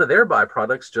one of their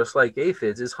byproducts, just like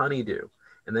aphids, is honeydew.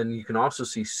 And then you can also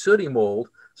see sooty mold.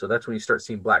 So that's when you start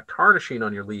seeing black tarnishing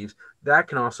on your leaves. That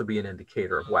can also be an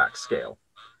indicator of wax scale.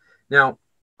 Now,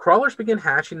 crawlers begin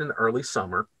hatching in the early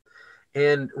summer,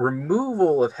 and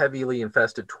removal of heavily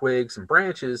infested twigs and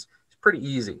branches is pretty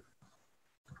easy.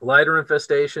 Lighter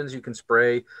infestations you can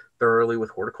spray thoroughly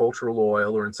with horticultural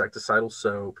oil or insecticidal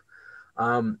soap.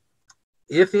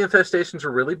 If the infestations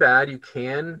are really bad, you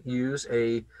can use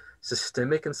a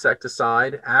systemic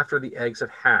insecticide after the eggs have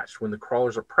hatched, when the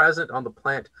crawlers are present on the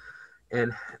plant,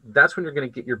 and that's when you're going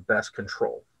to get your best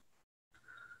control.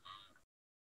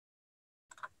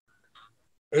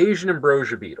 Asian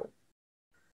ambrosia beetle.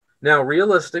 Now,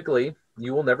 realistically,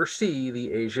 you will never see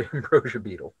the Asian ambrosia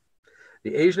beetle.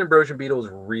 The Asian ambrosia beetle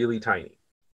is really tiny.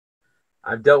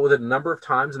 I've dealt with it a number of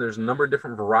times, and there's a number of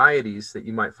different varieties that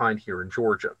you might find here in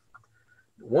Georgia.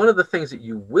 One of the things that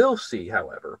you will see,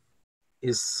 however,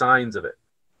 is signs of it.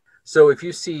 So if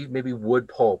you see maybe wood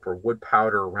pulp or wood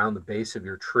powder around the base of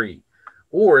your tree,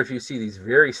 or if you see these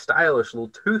very stylish little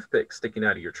toothpicks sticking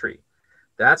out of your tree,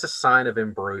 that's a sign of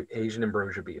Asian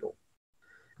ambrosia beetle.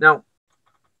 Now,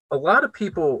 a lot of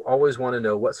people always want to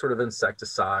know what sort of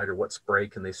insecticide or what spray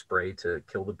can they spray to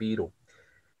kill the beetle.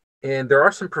 And there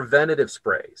are some preventative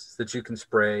sprays that you can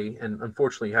spray, and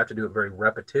unfortunately you have to do it very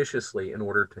repetitiously in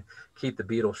order to keep the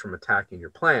beetles from attacking your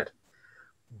plant.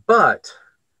 But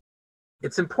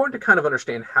it's important to kind of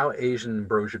understand how Asian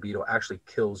ambrosia beetle actually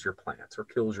kills your plants or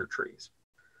kills your trees.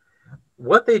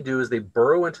 What they do is they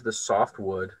burrow into the soft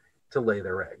wood to lay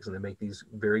their eggs, and they make these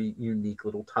very unique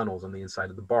little tunnels on the inside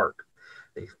of the bark.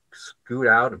 They scoot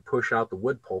out and push out the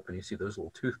wood pulp, and you see those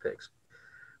little toothpicks.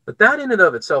 But that in and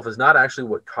of itself is not actually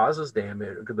what causes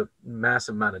damage, or the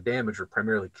massive amount of damage, or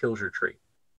primarily kills your tree.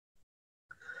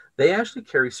 They actually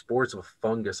carry spores of a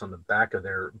fungus on the back of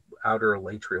their outer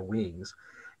elytra wings,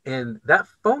 and that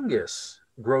fungus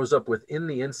grows up within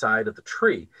the inside of the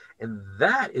tree, and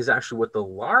that is actually what the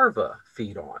larvae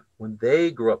feed on when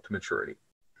they grow up to maturity.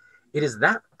 It is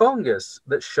that fungus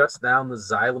that shuts down the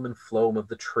xylem and phloem of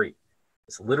the tree.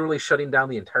 It's literally shutting down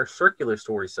the entire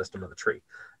circulatory system of the tree.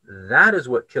 That is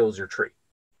what kills your tree.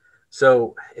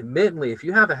 So, admittedly, if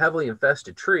you have a heavily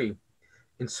infested tree,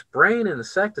 spraying an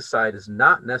insecticide is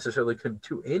not necessarily going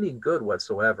to do any good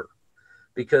whatsoever,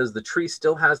 because the tree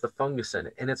still has the fungus in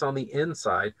it, and it's on the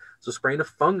inside, so spraying a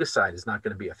fungicide is not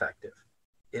going to be effective.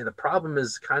 And the problem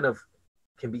is can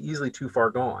be easily too far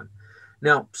gone.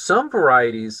 Now, some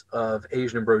varieties of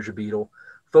Asian ambrosia beetle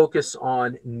focus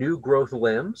on new growth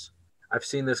limbs. I've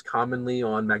seen this commonly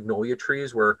on magnolia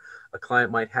trees, where a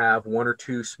client might have 1 or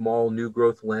 2 small new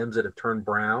growth limbs that have turned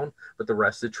brown, but the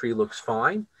rest of the tree looks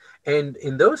fine. And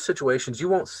in those situations, you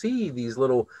won't see these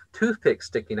little toothpicks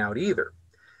sticking out either.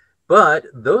 But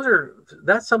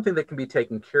that's something that can be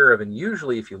taken care of. And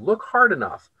usually, if you look hard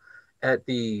enough at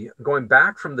going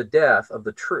back from the death of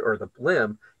the tree or the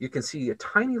limb, you can see a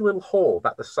tiny little hole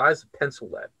about the size of pencil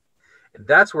lead. And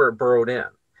that's where it burrowed in.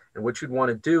 And what you'd want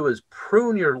to do is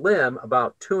prune your limb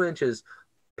about 2 inches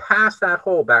past that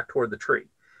hole back toward the tree,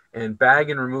 and bag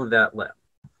and remove that limb.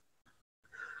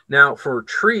 Now, for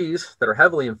trees that are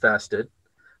heavily infested,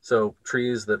 so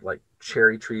trees that like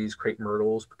cherry trees, crepe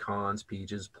myrtles, pecans,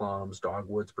 peaches, plums,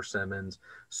 dogwoods, persimmons,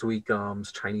 sweet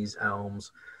gums, Chinese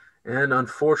elms, and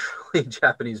unfortunately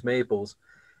Japanese maples,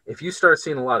 if you start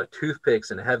seeing a lot of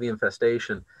toothpicks and a heavy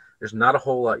infestation, there's not a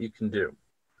whole lot you can do.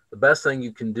 The best thing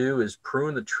you can do is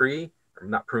cut the tree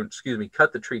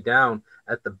down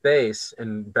at the base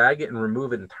and bag it and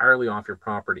remove it entirely off your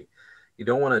property. You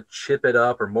don't want to chip it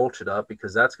up or mulch it up,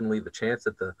 because that's going to leave the chance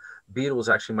that the beetles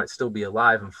actually might still be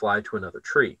alive and fly to another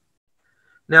tree.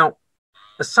 Now,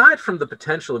 aside from the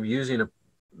potential of using a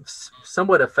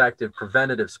somewhat effective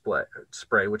preventative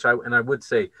spray, which I would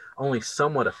say only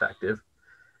somewhat effective,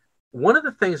 one of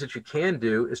the things that you can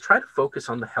do is try to focus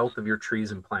on the health of your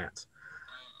trees and plants.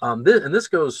 This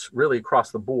goes really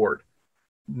across the board.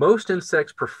 Most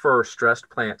insects prefer stressed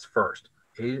plants first.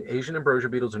 Asian ambrosia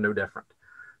beetles are no different.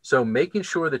 So making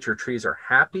sure that your trees are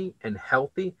happy and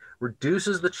healthy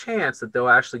reduces the chance that they'll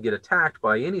actually get attacked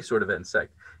by any sort of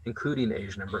insect, including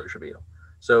Asian ambrosia beetle.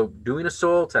 So doing a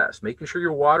soil test, making sure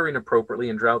you're watering appropriately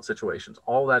in drought situations,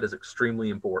 all that is extremely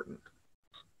important.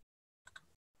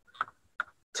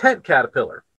 Tent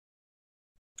caterpillar.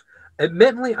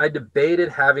 Admittedly, I debated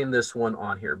having this one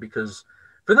on here because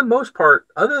for the most part,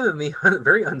 other than the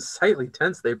very unsightly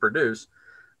tents they produce,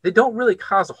 they don't really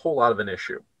cause a whole lot of an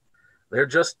issue. They're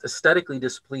just aesthetically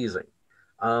displeasing.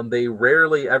 They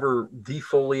rarely ever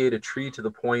defoliate a tree to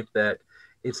the point that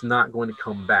it's not going to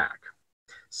come back,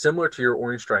 similar to your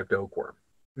orange-striped oakworm.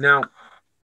 Now,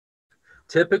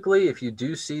 typically, if you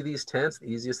do see these tents, the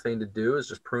easiest thing to do is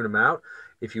just prune them out.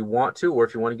 If you want to, or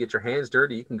if you want to get your hands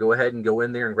dirty, you can go ahead and go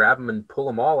in there and grab them and pull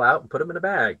them all out and put them in a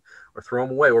bag or throw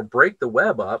them away or break the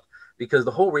web up, because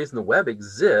the whole reason the web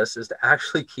exists is to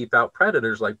actually keep out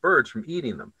predators like birds from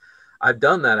eating them. I've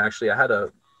done that actually. I had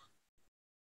a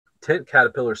tent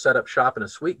caterpillar set up shop in a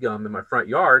sweet gum in my front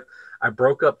yard. I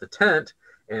broke up the tent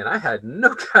and I had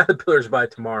no caterpillars by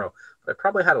tomorrow, but I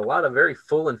probably had a lot of very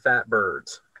full and fat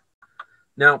birds.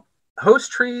 Now,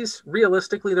 host trees,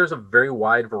 realistically, there's a very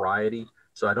wide variety,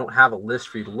 so I don't have a list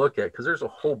for you to look at because there's a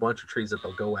whole bunch of trees that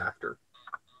they'll go after.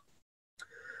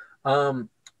 As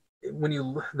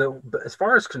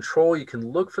far as control, you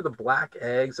can look for the black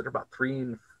eggs that are about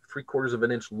 3 3/4 of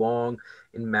an inch long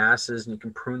in masses, and you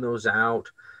can prune those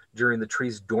out during the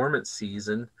tree's dormant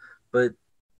season. But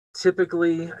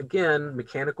typically, again,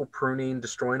 mechanical pruning,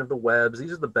 destroying of the webs,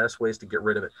 these are the best ways to get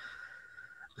rid of it.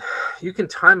 You can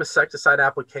time insecticide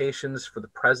applications for the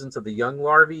presence of the young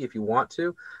larvae if you want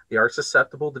to. They are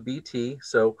susceptible to BT,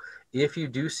 so if you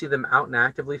do see them out and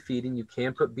actively feeding, you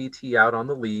can put BT out on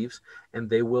the leaves, and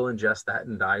they will ingest that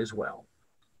and die as well.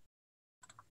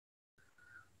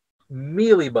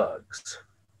 Mealybugs.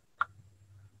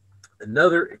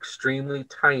 Another extremely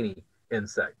tiny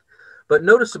insect, but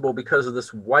noticeable because of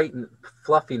this white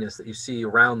fluffiness that you see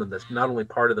around them that's not only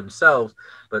part of themselves,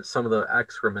 but some of the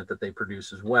excrement that they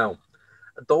produce as well.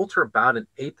 Adults are about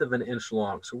 1/8 of an inch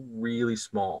long, so really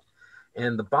small.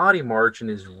 And the body margin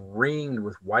is ringed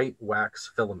with white wax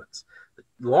filaments. The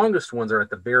longest ones are at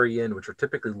the very end, which are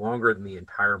typically longer than the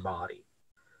entire body.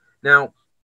 Now,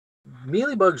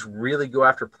 mealybugs really go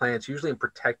after plants, usually in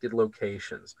protected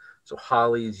locations. So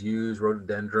hollies, yews,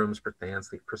 rhododendrons,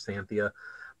 chrysanthia,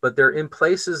 but they're in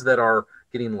places that are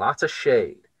getting lots of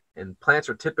shade. And plants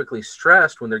are typically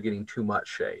stressed when they're getting too much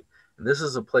shade. And this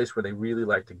is a place where they really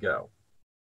like to go.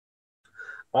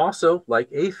 Also, like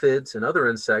aphids and other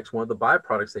insects, one of the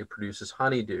byproducts they produce is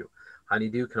honeydew.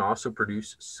 Honeydew can also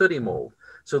produce sooty mold.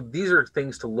 So these are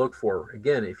things to look for.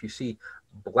 Again, if you see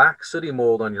black sooty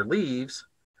mold on your leaves,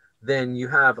 then you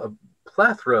have a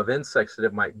plethora of insects that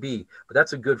it might be, but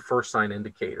that's a good first sign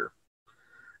indicator.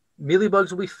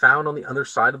 Mealybugs will be found on the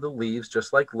underside of the leaves,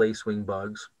 just like lacewing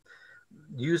bugs.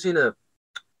 Using a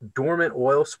dormant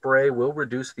oil spray will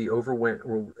reduce the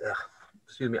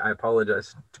I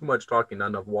apologize, too much talking, not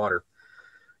enough water.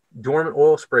 Dormant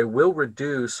oil spray will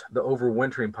reduce the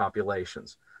overwintering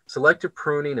populations. Selective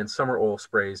pruning and summer oil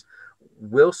sprays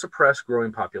will suppress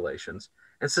growing populations,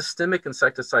 and systemic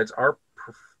insecticides are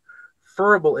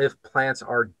preferable if plants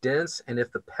are dense and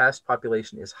if the pest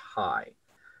population is high.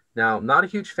 Now, not a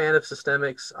huge fan of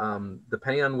systemics,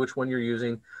 depending on which one you're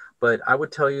using, but I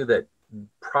would tell you that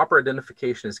proper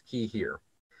identification is key here.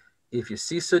 If you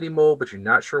see sooty mold, but you're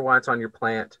not sure why it's on your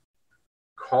plant,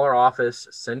 call our office,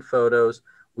 send photos.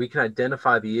 We can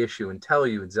identify the issue and tell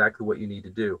you exactly what you need to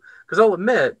do. Because I'll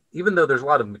admit, even though there's a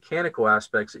lot of mechanical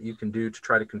aspects that you can do to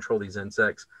try to control these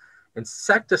insects,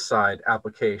 insecticide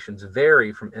applications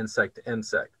vary from insect to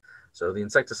insect. So the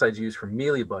insecticides used for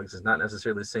mealybugs is not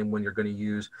necessarily the same one you're going to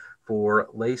use for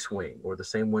lacewing or the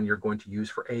same one you're going to use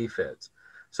for aphids.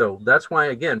 So that's why,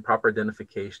 again, proper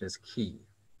identification is key.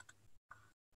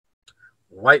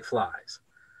 Whiteflies.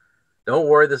 Don't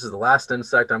worry, this is the last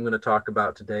insect I'm going to talk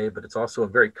about today, but it's also a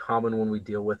very common one we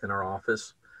deal with in our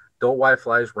office. Adult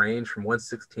whiteflies range from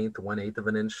 1/16 to 1/8 of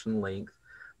an inch in length.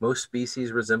 Most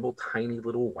species resemble tiny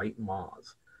little white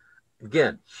moths.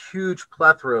 Again, huge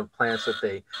plethora of plants that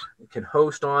they can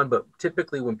host on, but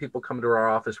typically when people come to our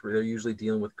office, they're usually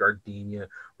dealing with gardenia,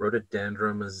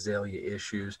 rhododendron, azalea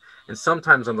issues, and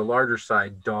sometimes on the larger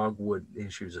side, dogwood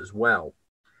issues as well.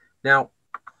 Now,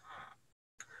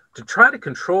 to try to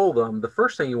control them, the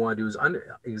first thing you want to do is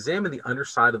examine the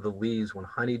underside of the leaves when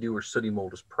honeydew or sooty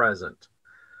mold is present.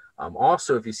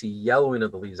 Also, if you see yellowing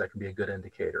of the leaves, that can be a good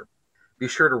indicator. Be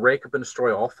sure to rake up and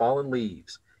destroy all fallen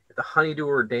leaves. If the honeydew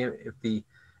or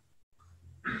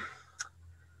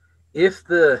if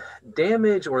the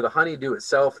damage or the honeydew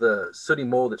itself, the sooty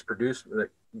mold that's produced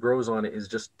that grows on it is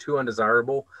just too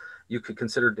undesirable, you could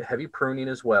consider heavy pruning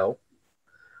as well.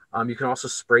 You can also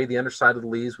spray the underside of the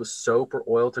leaves with soap or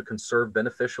oil to conserve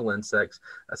beneficial insects.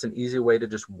 That's an easy way to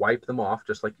just wipe them off,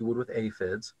 just like you would with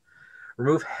aphids.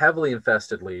 Remove heavily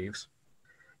infested leaves,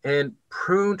 and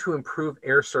prune to improve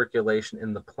air circulation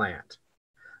in the plant.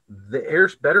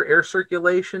 Better air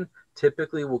circulation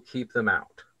typically will keep them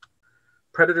out.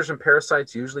 Predators and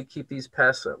parasites usually keep these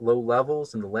pests at low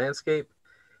levels in the landscape.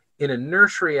 In a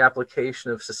nursery,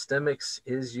 application of systemics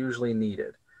is usually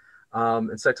needed.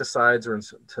 Insecticides or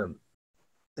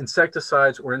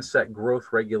insect growth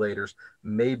regulators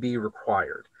may be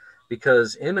required,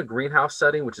 because in a greenhouse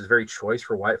setting, which is very choice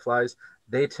for whiteflies,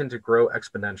 they tend to grow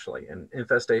exponentially, and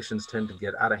infestations tend to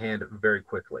get out of hand very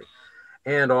quickly.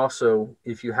 And also,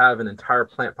 if you have an entire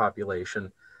plant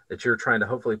population that you're trying to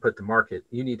hopefully put to market,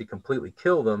 you need to completely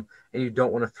kill them, and you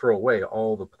don't want to throw away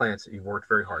all the plants that you've worked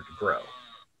very hard to grow.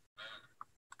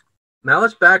 Now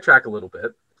let's backtrack a little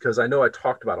bit, because I know I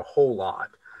talked about a whole lot,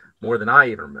 more than I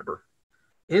even remember.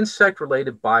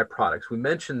 Insect-related byproducts, we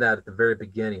mentioned that at the very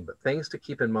beginning, but things to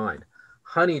keep in mind.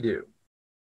 Honeydew.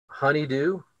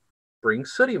 Honeydew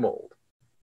brings sooty mold.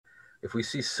 If we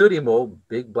see sooty mold,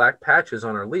 big black patches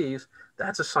on our leaves,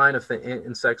 that's a sign of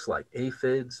insects like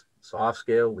aphids, soft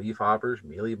scale, leafhoppers,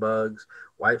 mealybugs,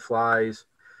 whiteflies.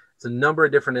 It's a number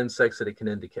of different insects that it can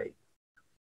indicate.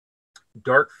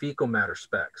 Dark fecal matter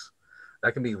specks.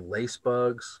 That can be lace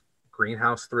bugs,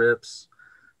 greenhouse thrips,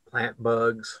 plant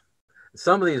bugs.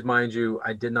 Some of these, mind you,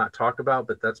 I did not talk about,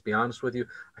 but let's be honest with you,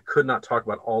 I could not talk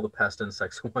about all the pest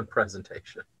insects in one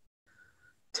presentation.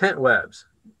 Tent webs,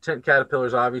 tent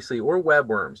caterpillars, obviously, or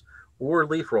webworms, or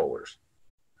leaf rollers.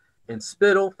 And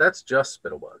spittle, that's just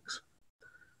spittle bugs.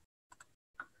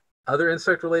 Other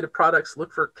insect-related products,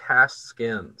 look for cast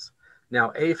skins.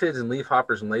 Now, aphids and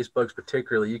leafhoppers and lacebugs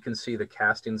particularly, you can see the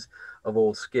castings of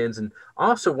old skins. And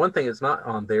also, one thing that's not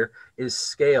on there is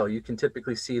scale. You can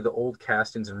typically see the old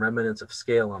castings and remnants of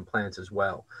scale on plants as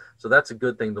well. So that's a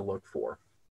good thing to look for.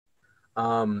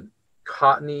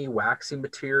 Cottony, waxy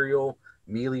material,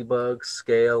 mealybugs,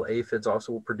 scale, aphids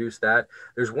also will produce that.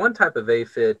 There's one type of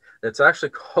aphid that's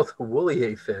actually called the woolly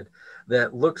aphid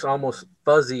that looks almost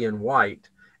fuzzy and white,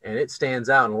 and it stands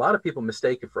out. And a lot of people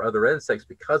mistake it for other insects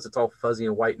because it's all fuzzy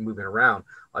and white and moving around.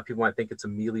 A lot of people might think it's a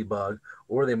mealybug,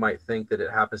 or they might think that it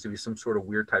happens to be some sort of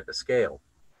weird type of scale.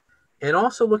 And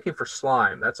also looking for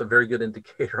slime. That's a very good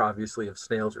indicator, obviously, of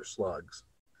snails or slugs.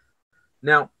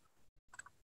 Now,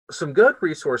 some good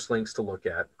resource links to look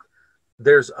at.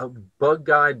 There's a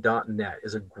bugguide.net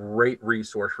is a great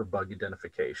resource for bug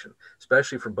identification,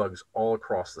 especially for bugs all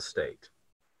across the state.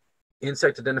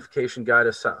 Insect Identification Guide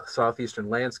of Southeastern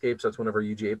Landscapes, that's one of our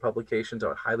UGA publications. I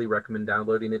would highly recommend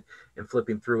downloading it and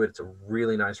flipping through it. It's a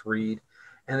really nice read.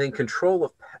 And then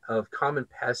Control of Common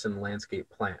Pests and Landscape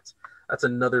Plants. That's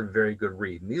another very good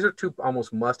read. And these are two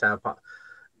almost must-have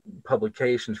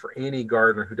publications for any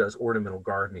gardener who does ornamental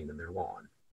gardening in their lawn.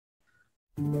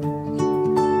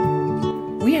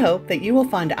 We hope that you will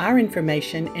find our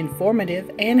information informative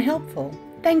and helpful.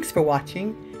 Thanks for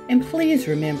watching, and please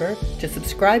remember to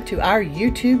subscribe to our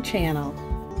YouTube channel.